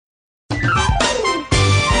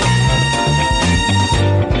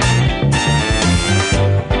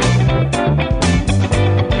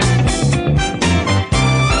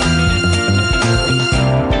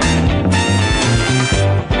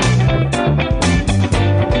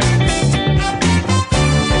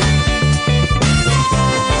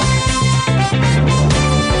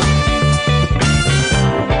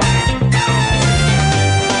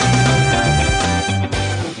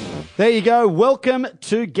There you go. Welcome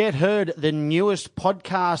to Get Heard, the newest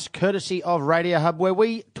podcast courtesy of Radio Hub, where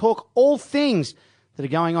we talk all things that are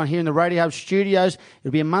going on here in the Radio Hub studios.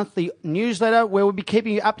 It'll be a monthly newsletter where we'll be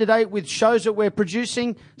keeping you up to date with shows that we're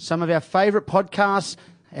producing, some of our favourite podcasts,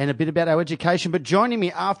 and a bit about our education. But joining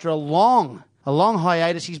me after a long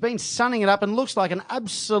hiatus, he's been sunning it up and looks like an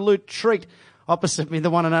absolute treat. Opposite me, the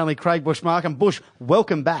one and only Craig Bushmarkham. Bush,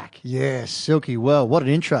 welcome back. Yes, Silky. Well, what an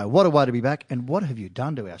intro. What a way to be back. And what have you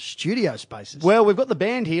done to our studio spaces? Well, we've got the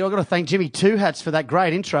band here. I've got to thank Jimmy Two Hats for that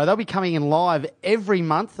great intro. They'll be coming in live every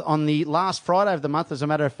month on the last Friday of the month, as a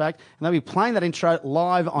matter of fact, and they'll be playing that intro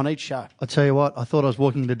live on each show. I tell you what, I thought I was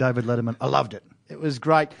walking to David Letterman. I loved it. It was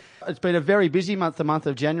great. It's been a very busy month, the month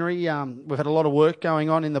of January. We've had a lot of work going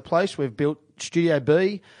on in the place. We've built Studio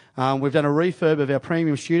B. We've done a refurb of our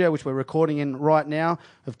premium studio, which we're recording in right now.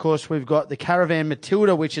 Of course, we've got the Caravan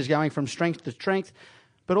Matilda, which is going from strength to strength.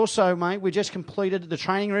 But also, mate, we just completed the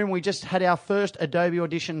training room. We just had our first Adobe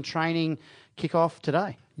Audition training kick-off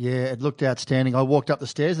today. Yeah, it looked outstanding. I walked up the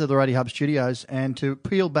stairs of the Radio Hub studios, and to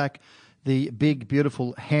peel back the big,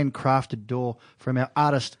 beautiful, handcrafted door from our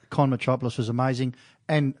artist, Con Metropolis, was amazing.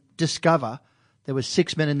 And discover there were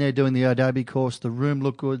 6 men in there doing the Adobe course. The room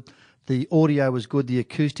looked good. The audio was good. The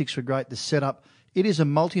acoustics were great. The setup. It is a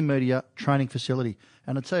multimedia training facility.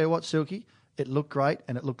 And I tell you what, Silky, it looked great,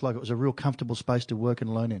 and it looked like it was a real comfortable space to work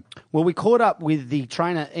and learn in. Well, we caught up with the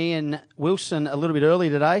trainer, Iain Wilson, a little bit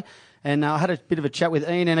earlier today, and I had a bit of a chat with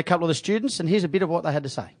Iain and a couple of the students, and here's a bit of what they had to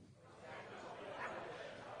say.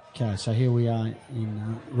 Okay, so here we are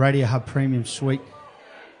in Radio Hub Premium Suite.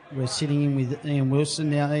 We're sitting in with Iain Wilson.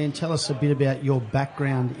 Now, Iain, tell us a bit about your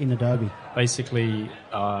background in Adobe. Basically,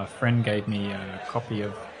 a friend gave me a copy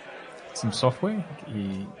of some software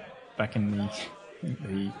back in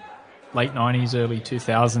the late 90s, early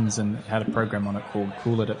 2000s, and had a program on it called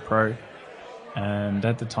Cool Edit Pro. And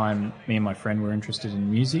at the time, me and my friend were interested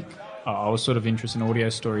in music. I was sort of interested in audio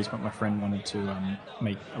stories, but my friend wanted to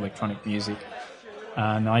make electronic music.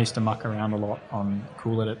 And I used to muck around a lot on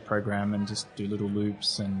Cool Edit program and just do little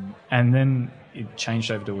loops. And then it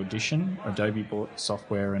changed over to Audition. Adobe bought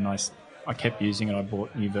software, and I kept using it. I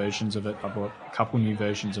bought new versions of it. I bought a couple new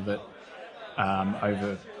versions of it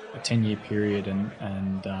over a 10-year period.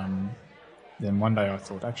 And then one day I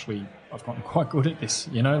thought, actually, I've gotten quite good at this.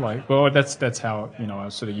 That's how, I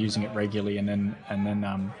was sort of using it regularly. And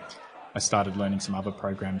then I started learning some other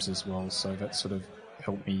programs as well. So that sort of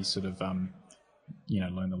helped me sort of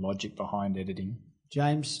learn the logic behind editing.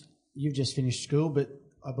 James, you've just finished school, but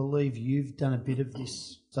I believe you've done a bit of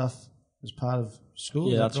this stuff as part of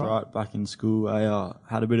school. Yeah, that's right. Back in school, I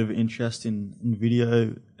had a bit of an interest in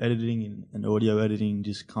video editing and audio editing,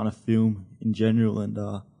 just kind of film in general. And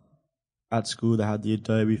at school, they had the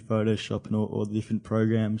Adobe Photoshop and all the different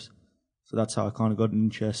programs. So that's how I kind of got an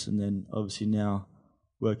interest. And then obviously now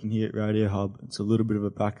working here at Radio Hub, it's a little bit of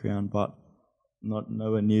a background, but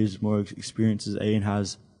nowhere near as more experience as Iain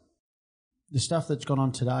has. The stuff that's gone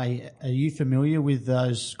on today, are you familiar with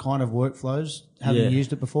those kind of workflows? Have you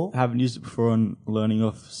used it before? I haven't used it before. On learning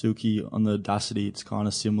off Silky on the Audacity, it's kind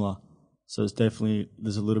of similar. So it's definitely,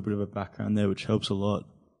 there's a little bit of a background there, which helps a lot.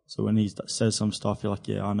 So when he says some stuff, you're like,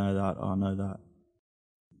 yeah, I know that.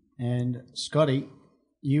 And Scotty,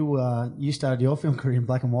 you started your film career in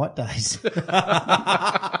black and white days.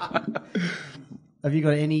 Have you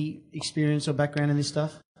got any experience or background in this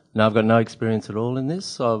stuff? No, I've got no experience at all in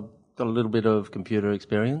this. I've got a little bit of computer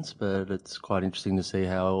experience, but it's quite interesting to see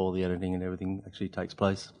how all the editing and everything actually takes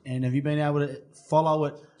place. And have you been able to follow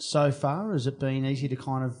it so far? Has it been easy to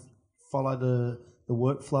kind of follow the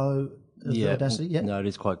workflow of the Audacity? Yeah, no, it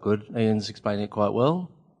is quite good. Ian's explained it quite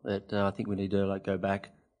well. But I think we need to go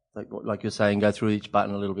back, like you're saying, go through each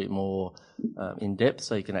button a little bit more in depth,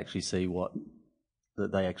 so you can actually see what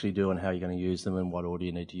that they actually do and how you're going to use them and what order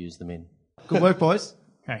you need to use them in. Good work, boys.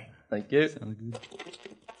 Okay. Thank you. Sounds good.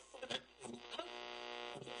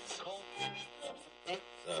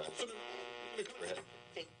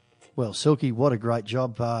 Well, Silky, what a great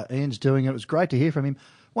job Ian's doing. It was great to hear from him.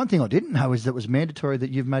 One thing I didn't know is that it was mandatory that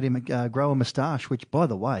you've made him grow a moustache, which, by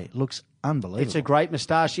the way, looks unbelievable. It's a great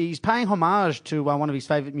moustache. He's paying homage to one of his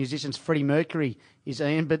favourite musicians, Freddie Mercury, is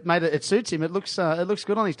Ian. But, mate, it suits him. It looks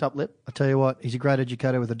good on his top lip. I tell you what, he's a great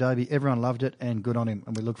educator with Adobe. Everyone loved it, and good on him,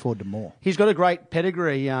 and we look forward to more. He's got a great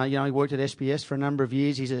pedigree. He worked at SBS for a number of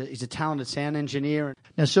years. He's a talented sound engineer.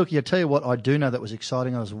 Now, Silky, I tell you what I do know that was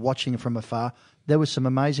exciting. I was watching from afar. There was some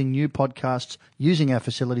amazing new podcasts using our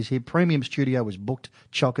facilities here. Premium Studio was booked,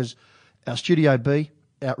 chockers. Our Studio B,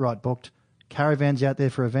 outright booked. Caravans out there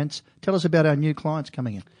for events. Tell us about our new clients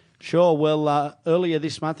coming in. Sure. Well, earlier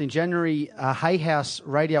this month in January, Hay House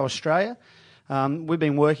Radio Australia We've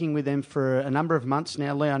been working with them for a number of months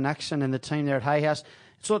now, Leon Naxon and the team there at Hay House.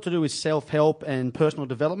 It's a lot to do with self-help and personal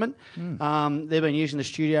development. They've been using the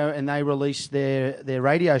studio, and they release their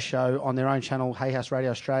radio show on their own channel, Hay House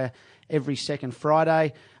Radio Australia, every second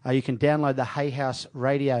Friday. You can download the Hay House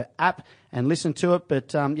Radio app and listen to it. But,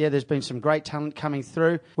 there's been some great talent coming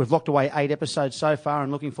through. We've locked away 8 episodes so far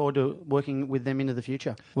and looking forward to working with them into the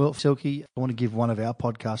future. Well, Silky, I want to give one of our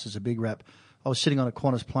podcasters a big rap. I was sitting on a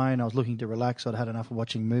Qantas plane. I was looking to relax. I'd had enough of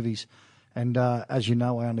watching movies. And as you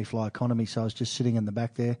know, I only fly economy, so I was just sitting in the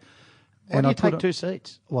back there. Why do you take 2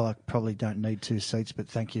 seats? Well, I probably don't need 2 seats, but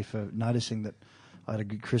thank you for noticing that I had a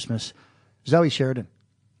good Christmas. Zoe Sheridan.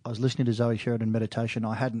 I was listening to Zoe Sheridan meditation.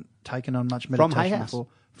 I hadn't taken on much meditation before.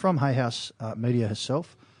 From Hay House Media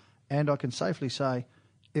herself. And I can safely say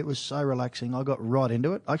it was so relaxing. I got right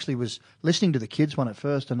into it. I actually was listening to the kids one at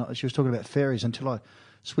first, and she was talking about fairies until I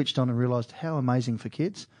switched on and realised how amazing for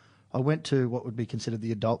kids. I went to what would be considered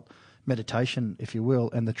the adult meditation, if you will,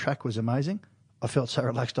 and the track was amazing. I felt so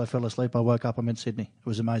relaxed I fell asleep. I woke up, I'm in Sydney. It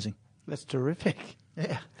was amazing. That's terrific.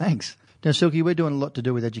 Yeah, thanks. Now, Silky, we're doing a lot to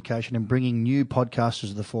do with education and bringing new podcasters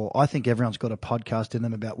to the fore. I think everyone's got a podcast in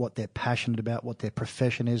them about what they're passionate about, what their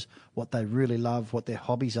profession is, what they really love, what their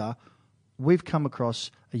hobbies are. We've come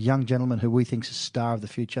across a young gentleman who we think is a star of the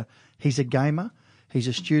future. He's a gamer. He's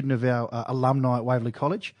a student of our alumni at Waverley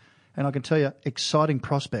College. And I can tell you, exciting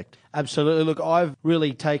prospect. Absolutely. Look, I've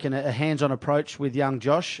really taken a hands-on approach with young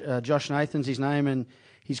Josh. Josh Nathan's his name, and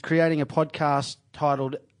he's creating a podcast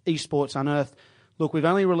titled Esports Unearthed. Look, we've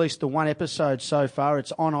only released the 1 episode so far.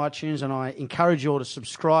 It's on iTunes, and I encourage you all to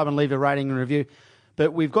subscribe and leave a rating and review.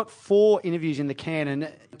 But we've got 4 interviews in the can,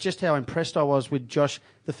 and just how impressed I was with Josh.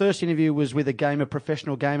 The first interview was with a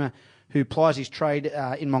professional gamer, who plies his trade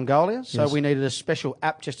in Mongolia. So we needed a special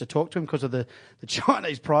app just to talk to him because of the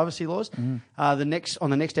Chinese privacy laws. On the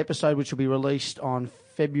next episode, which will be released on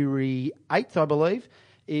February 8th, I believe,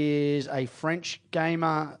 is a French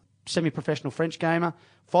gamer, semi-professional French gamer.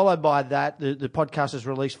 Followed by that, the podcast is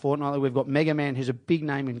released fortnightly. We've got Mega Man, who's a big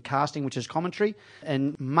name in casting, which is commentary,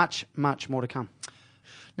 and much, much more to come.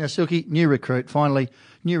 Now, Silky, new recruit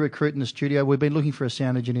in the studio. We've been looking for a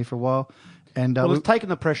sound engineer for a while. And it's taken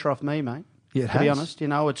the pressure off me, mate. Yeah, to be honest,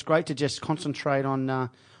 it's great to just concentrate on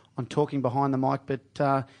talking behind the mic.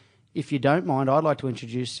 But if you don't mind, I'd like to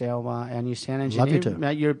introduce our new sound engineer. Love you to.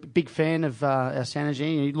 Mate, you're a big fan of our sound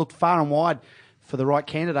engineer. You looked far and wide for the right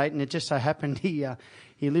candidate, and it just so happened he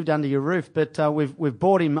lived under your roof. But we've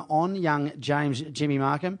brought him on, young Jimmy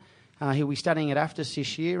Markham. He'll be studying at AFTIS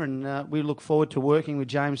this year, and we look forward to working with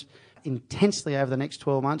James intensely over the next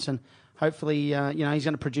 12 months. And hopefully, he's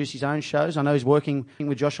going to produce his own shows. I know he's working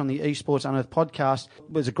with Josh on the Esports Unearthed podcast.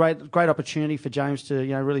 It was a great opportunity for James to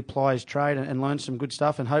really ply his trade and learn some good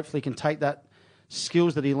stuff, and hopefully can take that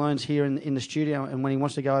skills that he learns here in the studio, and when he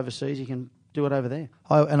wants to go overseas, he can do it over there.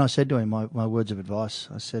 I said to him my words of advice.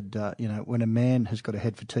 I said, when a man has got a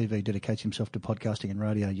head for TV, dedicates himself to podcasting and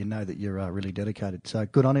radio, you know that you're really dedicated. So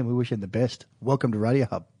good on him. We wish him the best. Welcome to Radio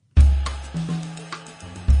Hub.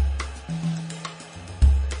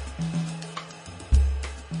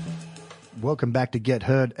 Welcome back to Get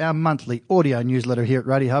Heard, our monthly audio newsletter here at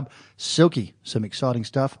Radio Hub. Silky, some exciting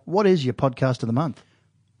stuff. What is your podcast of the month?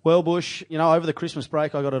 Well, Bush, over the Christmas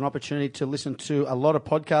break, I got an opportunity to listen to a lot of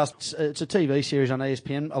podcasts. It's a TV series on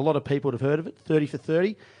ESPN. A lot of people have heard of it, 30 for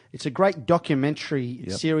 30. It's a great documentary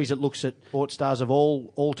series that looks at sports stars of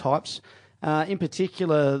all types. In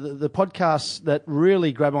particular, the podcast that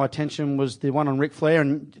really grabbed my attention was the one on Ric Flair,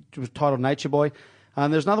 and it was titled Nature Boy.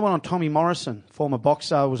 There's another one on Tommy Morrison, former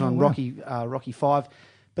boxer, was on Rocky V.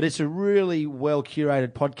 But it's a really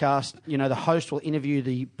well-curated podcast. The host will interview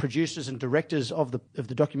the producers and directors of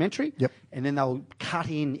the documentary, and then they'll cut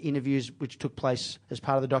in interviews which took place as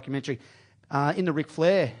part of the documentary. In the Ric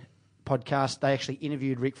Flair podcast, they actually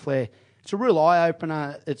interviewed Ric Flair. It's a real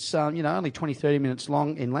eye-opener. It's only 20, 30 minutes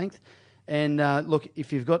long in length. And look,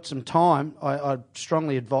 if you've got some time, I'd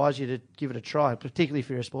strongly advise you to give it a try, particularly if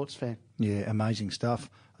you're a sports fan. Yeah, amazing stuff.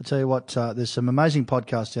 I'll tell you what, there's some amazing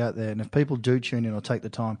podcasts out there, and if people do tune in or take the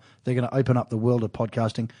time, they're going to open up the world of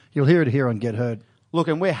podcasting. You'll hear it here on Get Heard. Look,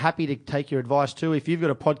 and we're happy to take your advice too. If you've got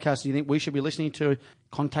a podcast you think we should be listening to,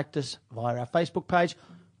 contact us via our Facebook page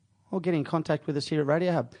or get in contact with us here at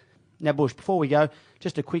Radio Hub. Now, Bush, before we go,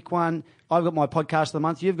 just a quick one. I've got my podcast of the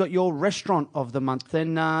month. You've got your restaurant of the month.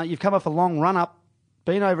 And you've come off a long run-up,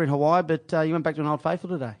 been over in Hawaii, but you went back to an Old Faithful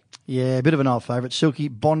today. Yeah, a bit of an old favourite. Silky,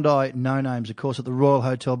 Bondi No Names, of course, at the Royal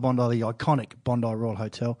Hotel Bondi, the iconic Bondi Royal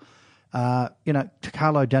Hotel.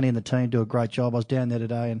 Carlo, Danny and the team do a great job. I was down there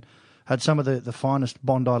today and had some of the finest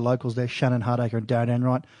Bondi locals there, Shannon Hardacre and Darren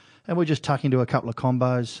Enright. and we'll just tuck into a couple of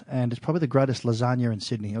combos, and it's probably the greatest lasagna in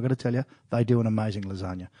Sydney. I've got to tell you, they do an amazing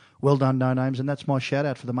lasagna. Well done, No Names, and that's my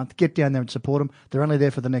shout-out for the month. Get down there and support them. They're only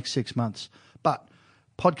there for the next 6 months. But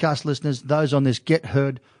podcast listeners, those on this Get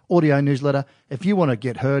Heard audio newsletter, if you want to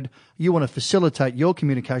get heard, you want to facilitate your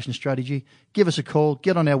communication strategy, give us a call,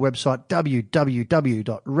 get on our website,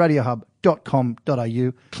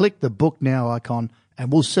 www.radiohub.com.au, click the book now icon,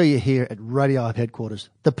 and we'll see you here at Radio Hub headquarters,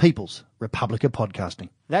 the People's Republic of Podcasting.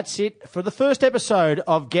 That's it for the first episode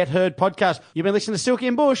of Get Heard podcast. You've been listening to Silky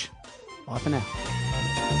and Bush. Bye for now.